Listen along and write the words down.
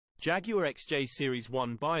Jaguar XJ Series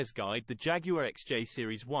 1 Buyer's Guide. The Jaguar XJ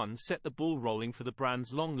Series 1 set the ball rolling for the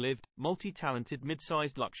brand's long-lived, multi-talented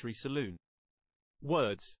mid-sized luxury saloon.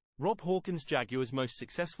 Words. Rob Hawkins. Jaguar's most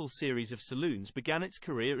successful series of saloons began its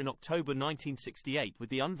career in October 1968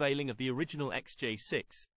 with the unveiling of the original XJ6,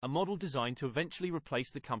 a model designed to eventually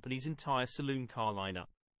replace the company's entire saloon car lineup.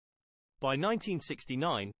 By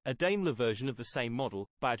 1969, a Daimler version of the same model,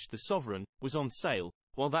 badged the Sovereign, was on sale,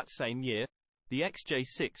 while that same year, the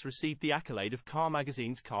XJ6 received the accolade of Car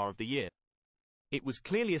Magazine's Car of the Year. It was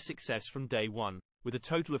clearly a success from day one, with a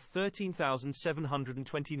total of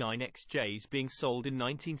 13,729 XJs being sold in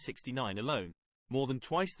 1969 alone, more than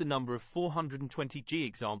twice the number of 420G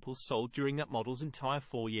examples sold during that model's entire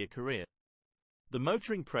 4-year career. The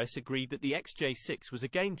motoring press agreed that the XJ6 was a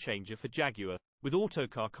game-changer for Jaguar, with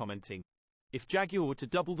Autocar commenting, "If Jaguar were to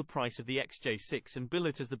double the price of the XJ6 and bill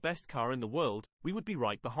it as the best car in the world, we would be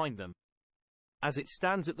right behind them. As it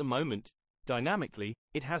stands at the moment, dynamically,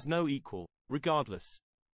 it has no equal, regardless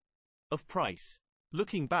of price."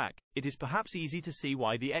 Looking back, it is perhaps easy to see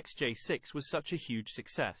why the XJ6 was such a huge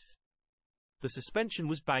success. The suspension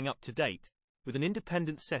was bang up to date, with an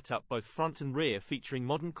independent setup both front and rear featuring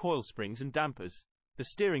modern coil springs and dampers. The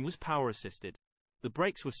steering was power-assisted. The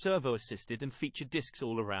brakes were servo-assisted and featured discs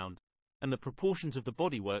all around. And the proportions of the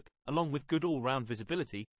bodywork, along with good all-round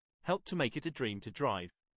visibility, helped to make it a dream to drive.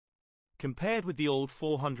 Compared with the old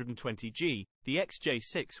 420G, the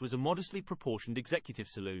XJ6 was a modestly proportioned executive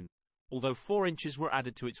saloon, although 4 inches were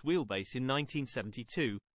added to its wheelbase in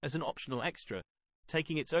 1972, as an optional extra,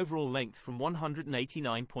 taking its overall length from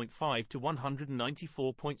 189.5 to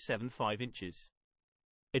 194.75 inches.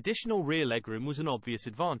 Additional rear legroom was an obvious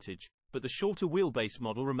advantage, but the shorter wheelbase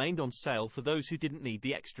model remained on sale for those who didn't need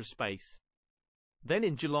the extra space. Then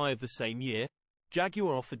in July of the same year,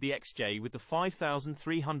 Jaguar offered the XJ with the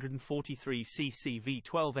 5,343cc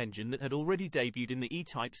V12 engine that had already debuted in the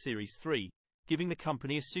E-Type Series 3, giving the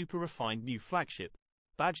company a super-refined new flagship,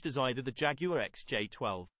 badged as either the Jaguar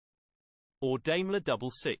XJ12 or Daimler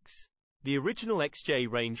 66. The original XJ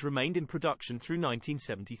range remained in production through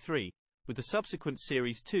 1973, with the subsequent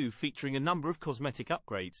Series 2 featuring a number of cosmetic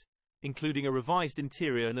upgrades, including a revised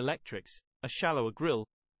interior and electrics, a shallower grille,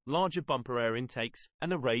 larger bumper air intakes,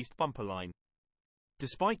 and a raised bumper line.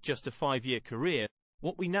 Despite just a 5-year career,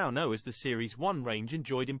 what we now know as the Series 1 range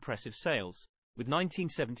enjoyed impressive sales, with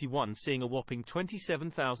 1971 seeing a whopping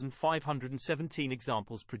 27,517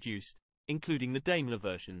 examples produced, including the Daimler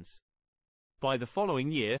versions. By the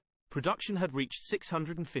following year, production had reached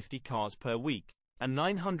 650 cars per week, and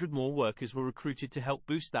 900 more workers were recruited to help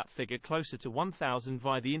boost that figure closer to 1,000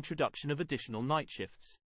 via the introduction of additional night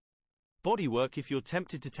shifts. Bodywork. If you're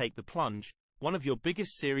tempted to take the plunge, one of your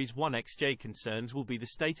biggest Series 1 XJ concerns will be the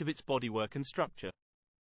state of its bodywork and structure.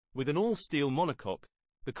 With an all-steel monocoque,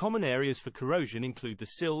 the common areas for corrosion include the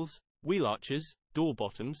sills, wheel arches, door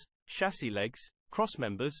bottoms, chassis legs,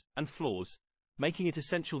 crossmembers, and floors, making it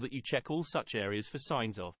essential that you check all such areas for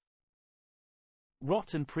signs of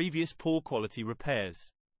rot and previous poor quality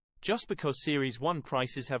repairs. Just because Series 1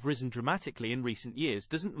 prices have risen dramatically in recent years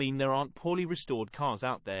doesn't mean there aren't poorly restored cars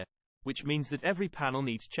out there, which means that every panel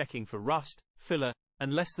needs checking for rust, filler,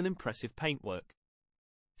 and less than impressive paintwork.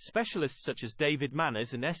 Specialists such as David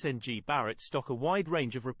Manners and SNG Barrett stock a wide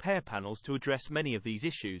range of repair panels to address many of these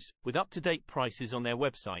issues, with up-to-date prices on their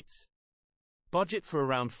websites. Budget for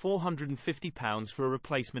around £450 for a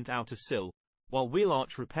replacement outer sill, while wheel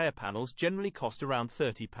arch repair panels generally cost around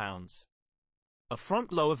 £30. A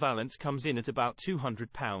front lower valance comes in at about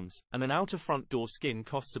 £200, and an outer front door skin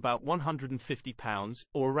costs about £150,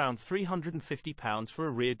 or around £350 for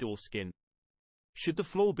a rear door skin. Should the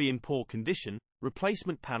floor be in poor condition,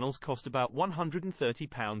 replacement panels cost about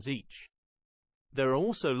 £130 each. There are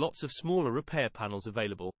also lots of smaller repair panels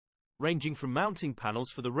available, ranging from mounting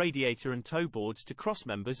panels for the radiator and toe boards to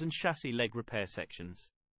crossmembers and chassis leg repair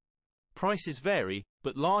sections. Prices vary,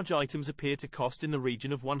 but large items appear to cost in the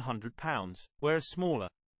region of £100, whereas smaller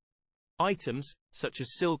items, such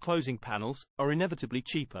as sill closing panels, are inevitably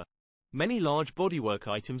cheaper. Many large bodywork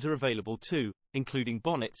items are available too, including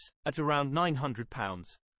bonnets, at around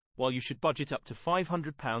 £900, while you should budget up to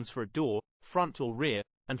 £500 for a door, front or rear,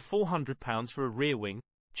 and £400 for a rear wing.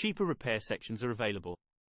 Cheaper repair sections are available.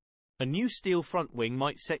 A new steel front wing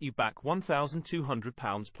might set you back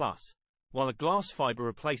 £1,200 plus, while a glass fiber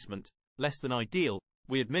replacement, less than ideal,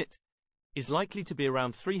 we admit, is likely to be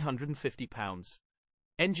around £350.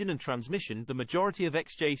 Engine and transmission. The majority of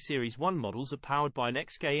XJ Series 1 models are powered by an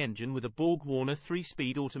XK engine with a Borg-Warner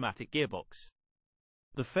 3-speed automatic gearbox.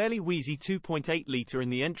 The fairly wheezy 2.8-litre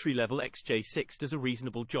in the entry-level XJ6 does a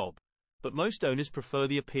reasonable job, but most owners prefer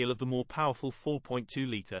the appeal of the more powerful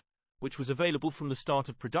 4.2-litre, which was available from the start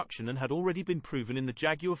of production and had already been proven in the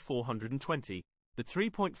Jaguar 420. The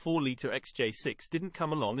 3.4-litre XJ6 didn't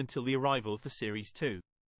come along until the arrival of the Series 2.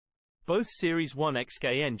 Both Series 1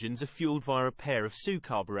 XK engines are fueled via a pair of SU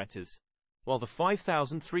carburetors, while the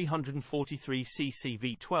 5343cc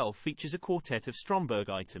V12 features a quartet of Stromberg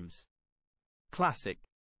items. Classic.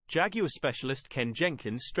 Jaguar specialist Ken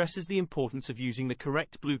Jenkins stresses the importance of using the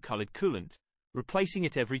correct blue-colored coolant, replacing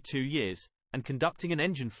it every 2 years, and conducting an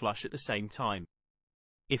engine flush at the same time.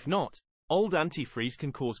 If not, old antifreeze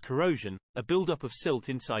can cause corrosion, a buildup of silt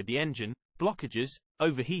inside the engine, blockages,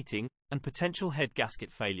 overheating, and potential head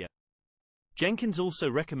gasket failure. Jenkins also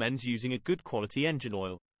recommends using a good quality engine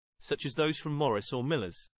oil, such as those from Morris or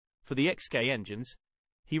Miller's. For the XK engines,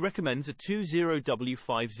 he recommends a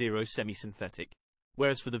 20W50 semi-synthetic,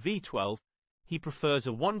 whereas for the V12, he prefers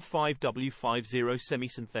a 15W50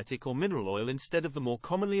 semi-synthetic or mineral oil instead of the more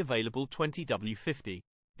commonly available 20W50,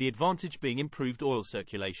 the advantage being improved oil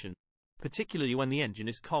circulation, particularly when the engine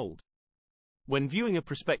is cold. When viewing a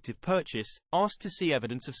prospective purchase, ask to see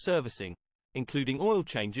evidence of servicing, including oil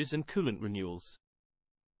changes and coolant renewals.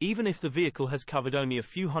 Even if the vehicle has covered only a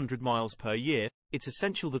few hundred miles per year, it's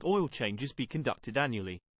essential that oil changes be conducted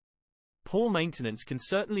annually. Poor maintenance can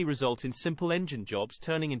certainly result in simple engine jobs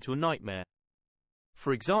turning into a nightmare.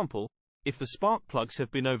 For example, if the spark plugs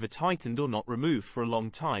have been over-tightened or not removed for a long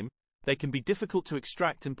time, they can be difficult to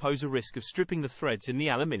extract and pose a risk of stripping the threads in the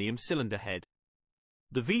aluminium cylinder head.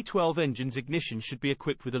 The V12 engine's ignition should be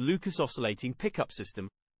equipped with a Lucas oscillating pickup system,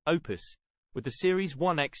 Opus, with the Series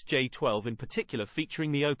 1 XJ12 in particular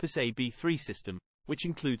featuring the Opus AB3 system, which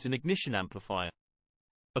includes an ignition amplifier.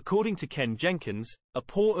 According to Ken Jenkins, a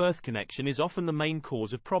poor earth connection is often the main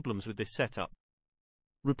cause of problems with this setup.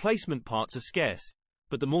 Replacement parts are scarce,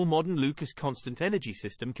 but the more modern Lucas constant energy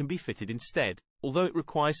system can be fitted instead, although it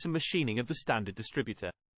requires some machining of the standard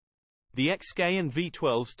distributor. The XK and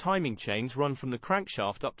V12's timing chains run from the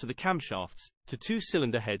crankshaft up to the camshafts, to 2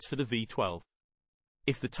 cylinder heads for the V12.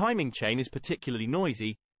 If the timing chain is particularly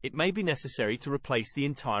noisy, it may be necessary to replace the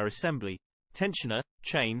entire assembly, tensioner,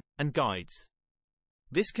 chain, and guides.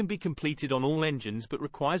 This can be completed on all engines but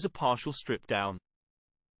requires a partial strip down.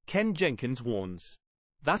 Ken Jenkins warns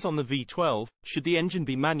that on the V12, should the engine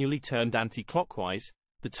be manually turned anti-clockwise,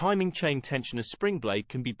 the timing chain tensioner spring blade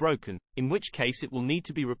can be broken, in which case it will need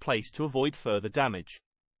to be replaced to avoid further damage.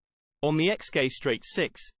 On the XK Straight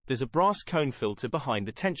 6, there's a brass cone filter behind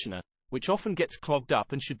the tensioner, which often gets clogged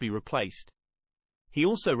up and should be replaced. He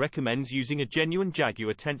also recommends using a genuine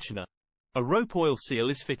Jaguar tensioner. A rope oil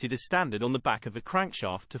seal is fitted as standard on the back of the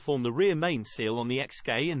crankshaft to form the rear main seal on the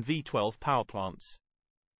XK and V12 powerplants.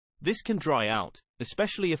 This can dry out,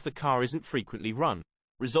 especially if the car isn't frequently run,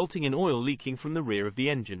 resulting in oil leaking from the rear of the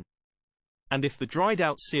engine. And if the dried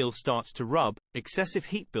out seal starts to rub, excessive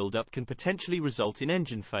heat buildup can potentially result in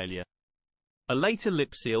engine failure. A later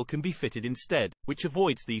lip seal can be fitted instead, which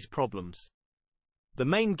avoids these problems. The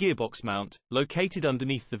main gearbox mount, located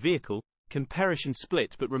underneath the vehicle, can perish and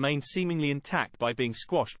split but remain seemingly intact by being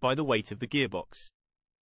squashed by the weight of the gearbox.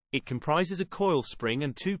 It comprises a coil spring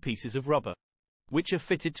and 2 pieces of rubber, which are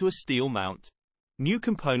fitted to a steel mount. New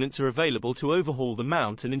components are available to overhaul the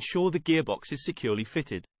mount and ensure the gearbox is securely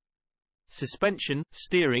fitted. Suspension,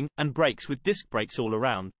 steering, and brakes with disc brakes all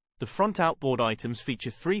around. The front outboard items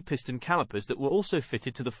feature 3 piston calipers that were also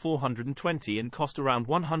fitted to the 420 and cost around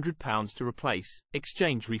 £100 to replace,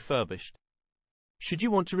 exchange refurbished. Should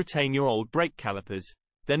you want to retain your old brake calipers,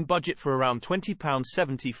 then budget for around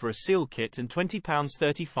 £20.70 for a seal kit and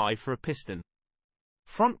 £20.35 for a piston.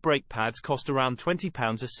 Front brake pads cost around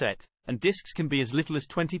 £20 a set, and discs can be as little as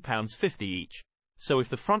 £20.50 each, so if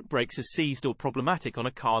the front brakes are seized or problematic on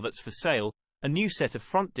a car that's for sale, a new set of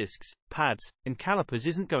front discs, pads, and calipers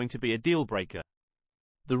isn't going to be a deal breaker.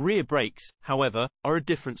 The rear brakes, however, are a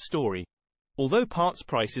different story. Although parts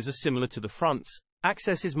prices are similar to the fronts,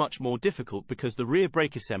 access is much more difficult because the rear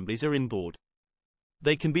brake assemblies are inboard.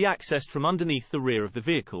 They can be accessed from underneath the rear of the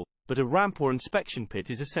vehicle, but a ramp or inspection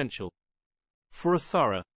pit is essential. For a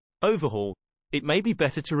thorough overhaul, it may be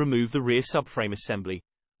better to remove the rear subframe assembly,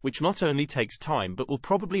 which not only takes time but will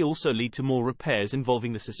probably also lead to more repairs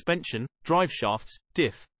involving the suspension, drive shafts,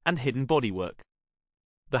 diff, and hidden bodywork.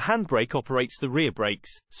 The handbrake operates the rear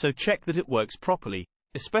brakes, so check that it works properly,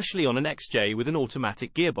 especially on an XJ with an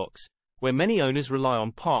automatic gearbox, where many owners rely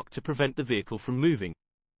on park to prevent the vehicle from moving.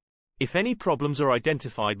 If any problems are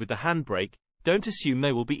identified with the handbrake, don't assume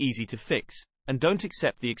they will be easy to fix, and don't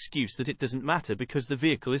accept the excuse that it doesn't matter because the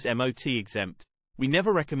vehicle is MOT exempt. We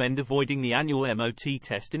never recommend avoiding the annual MOT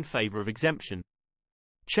test in favor of exemption.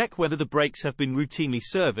 Check whether the brakes have been routinely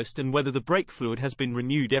serviced and whether the brake fluid has been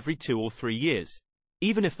renewed every 2 or 3 years.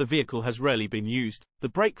 Even if the vehicle has rarely been used, the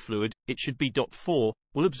brake fluid, it should be .4,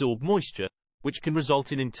 will absorb moisture, which can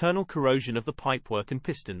result in internal corrosion of the pipework and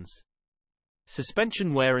pistons.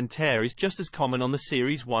 Suspension wear and tear is just as common on the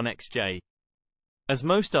Series 1 XJ as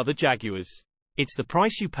most other Jaguars. It's the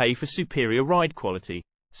price you pay for superior ride quality,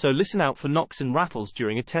 so listen out for knocks and rattles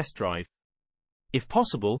during a test drive. If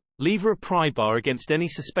possible, lever a pry bar against any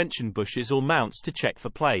suspension bushes or mounts to check for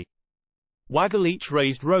play. Waggle each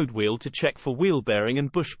raised road wheel to check for wheel bearing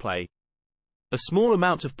and bush play. A small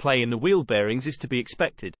amount of play in the wheel bearings is to be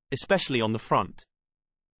expected, especially on the front.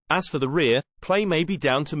 As for the rear, play may be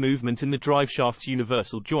down to movement in the driveshaft's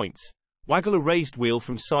universal joints. Waggle a raised wheel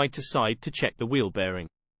from side to side to check the wheel bearing.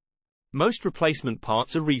 Most replacement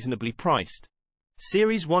parts are reasonably priced.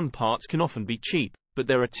 Series 1 parts can often be cheap, but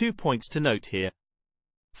there are 2 points to note here.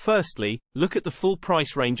 Firstly, look at the full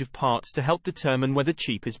price range of parts to help determine whether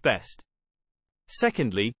cheap is best.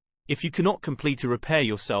 Secondly, if you cannot complete a repair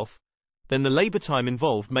yourself, then the labor time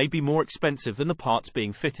involved may be more expensive than the parts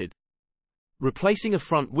being fitted. Replacing a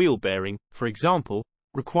front wheel bearing, for example,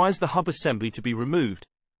 requires the hub assembly to be removed,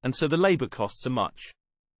 and so the labor costs are much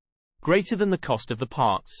greater than the cost of the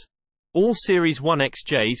parts. All Series 1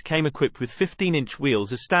 XJs came equipped with 15-inch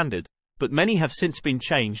wheels as standard, but many have since been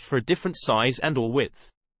changed for a different size and/or width.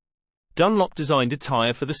 Dunlop designed a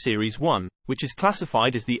tire for the Series 1, which is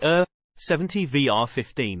classified as the 70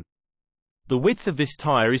 VR15. The width of this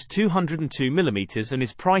tire is 202 mm and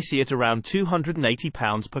is pricey at around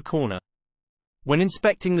 £280 per corner. When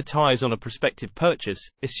inspecting the tires on a prospective purchase,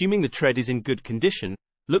 assuming the tread is in good condition,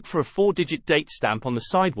 look for a 4-digit date stamp on the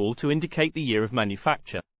sidewall to indicate the year of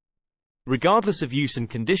manufacture. Regardless of use and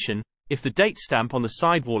condition, if the date stamp on the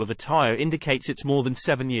sidewall of a tire indicates it's more than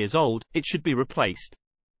 7 years old, it should be replaced.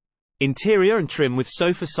 Interior and trim with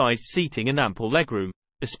sofa-sized seating and ample legroom,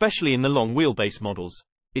 especially in the long wheelbase models.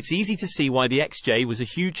 It's easy to see why the XJ was a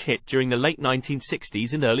huge hit during the late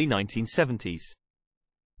 1960s and early 1970s.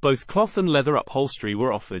 Both cloth and leather upholstery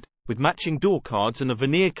were offered, with matching door cards and a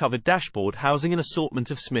veneer-covered dashboard housing an assortment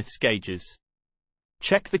of Smith's gauges.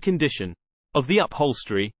 Check the condition of the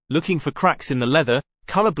upholstery, looking for cracks in the leather,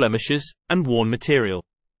 color blemishes, and worn material.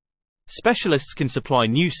 Specialists can supply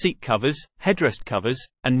new seat covers, headrest covers,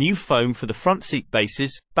 and new foam for the front seat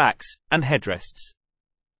bases, backs, and headrests.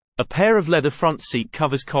 A pair of leather front seat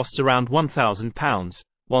covers costs around £1,000,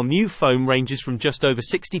 while new foam ranges from just over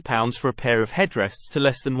 £60 for a pair of headrests to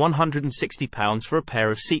less than £160 for a pair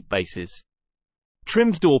of seat bases.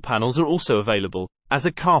 Trimmed door panels are also available, as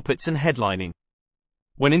are carpets and headlining.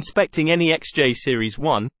 When inspecting any XJ Series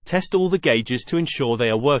 1, test all the gauges to ensure they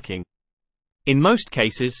are working. In most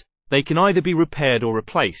cases, they can either be repaired or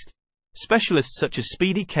replaced. Specialists such as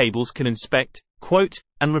Speedy Cables can inspect, quote,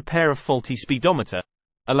 and repair a faulty speedometer,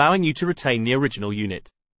 allowing you to retain the original unit.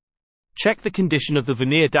 Check the condition of the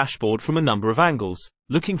veneer dashboard from a number of angles,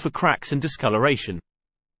 looking for cracks and discoloration.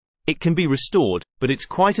 It can be restored, but it's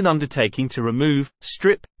quite an undertaking to remove,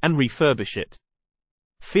 strip, and refurbish it.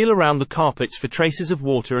 Feel around the carpets for traces of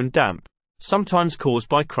water and damp, sometimes caused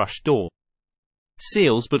by crushed door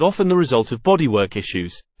seals but often the result of bodywork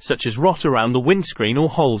issues, such as rot around the windscreen or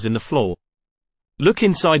holes in the floor. Look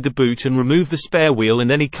inside the boot and remove the spare wheel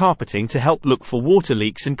and any carpeting to help look for water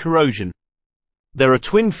leaks and corrosion. There are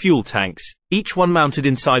twin fuel tanks, each one mounted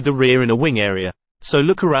inside the rear in a wing area, so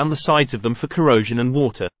look around the sides of them for corrosion and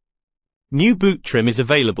water. New boot trim is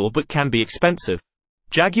available but can be expensive.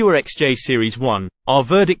 Jaguar XJ Series 1, our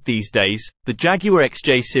verdict these days, the Jaguar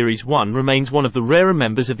XJ Series 1 remains one of the rarer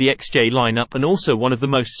members of the XJ lineup and also one of the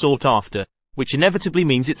most sought after, which inevitably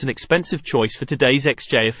means it's an expensive choice for today's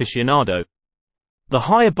XJ aficionado. The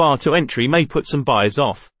higher bar to entry may put some buyers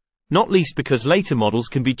off, not least because later models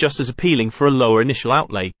can be just as appealing for a lower initial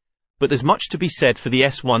outlay, but there's much to be said for the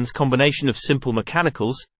S1's combination of simple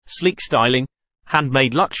mechanicals, sleek styling,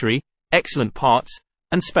 handmade luxury, excellent parts,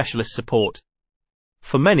 and specialist support.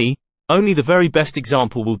 For many, only the very best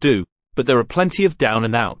example will do, but there are plenty of down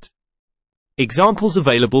and out examples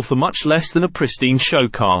available for much less than a pristine show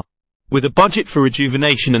car. With a budget for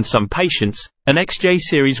rejuvenation and some patience, an XJ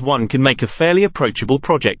Series 1 can make a fairly approachable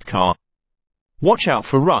project car. Watch out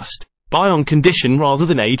for rust, buy on condition rather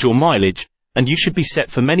than age or mileage, and you should be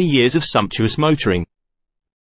set for many years of sumptuous motoring.